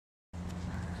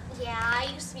Yeah,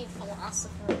 I used to be a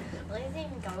philosopher, but it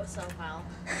didn't go so well.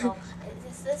 So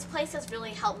this place has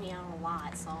really helped me out a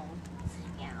lot. So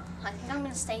yeah, I think I'm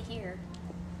gonna stay here.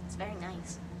 It's very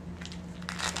nice.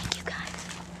 Thank you guys.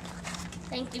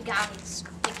 Thank you guys.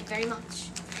 Thank you very much.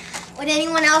 Would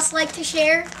anyone else like to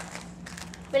share?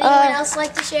 Would anyone else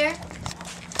like to share?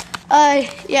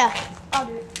 Yeah. I'll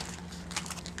do it.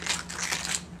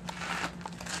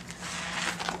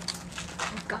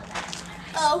 Oh God, that's my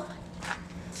eyes. Oh,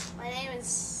 my name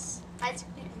is Isaac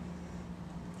Newton.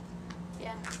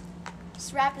 Yeah,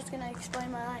 this rap is gonna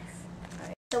explain my life.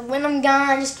 Right. So when I'm gone,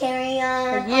 I just carry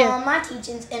on my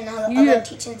teachings and other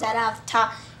teachings that I've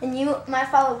taught. And you, my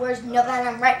followers, know that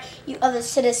I'm right. You other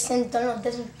citizens don't know the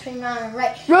difference between wrong and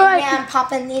right. Right. Yeah, I'm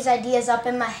popping these ideas up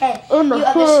in my head.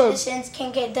 Other citizens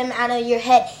can't get them out of your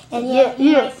head. And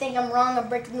you might think I'm wrong or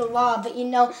breaking the law, but you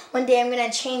know, one day I'm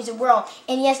gonna change the world.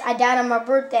 And yes, I died on my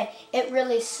birthday. It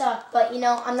really sucked, but you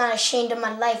know, I'm not ashamed of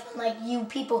my life like you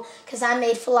people, because I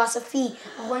made philosophy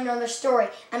a whole nother story.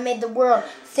 I made the world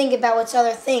think about what's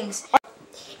other things.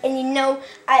 And you know,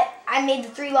 I made the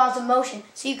 3 laws of motion,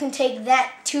 so you can take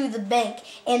that to the bank.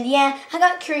 And yeah, I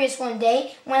got curious one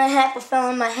day when a apple fell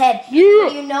on my head. Yeah.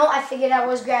 But you know, I figured out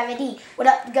was gravity. What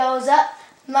up goes up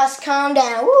must come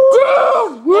down.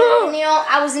 Woo! And you know,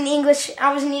 I was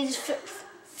in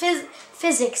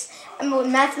physics. I'm a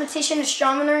mathematician,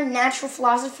 astronomer, natural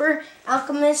philosopher,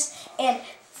 alchemist, and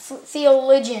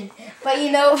theologian. But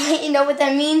you know what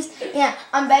that means? Yeah,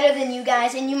 I'm better than you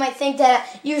guys, and you might think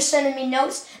that you're sending me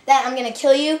notes that I'm gonna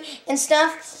kill you and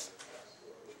stuff.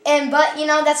 But you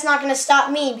know, that's not gonna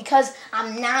stop me, because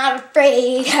I'm not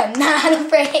afraid. I'm not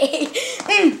afraid.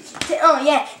 Oh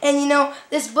yeah, and you know,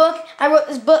 I wrote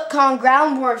this book called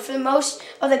Groundwork for most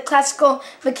of the classical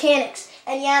mechanics.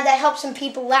 And yeah, that helps some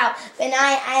people out. And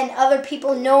I and other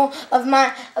people know of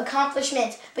my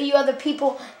accomplishments. But you other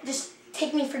people just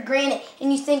take me for granted,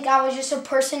 and you think I was just a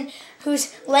person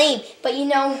who's lame. But you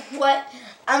know what?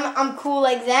 I'm cool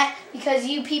like that, because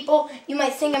you people, you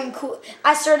might think I'm cool.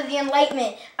 I started the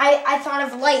Enlightenment. I thought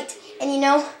of light, and you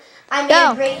know, I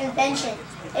made a great invention.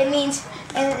 It means,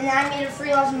 and I made the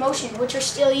 3 laws of motion, which are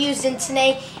still used. And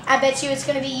today, I bet you it's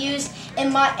going to be used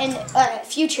in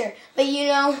future. But you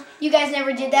know, you guys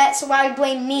never did that, so why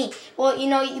blame me? Well, you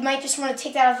know, you might just want to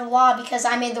take that out of the law, because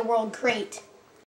I made the world great.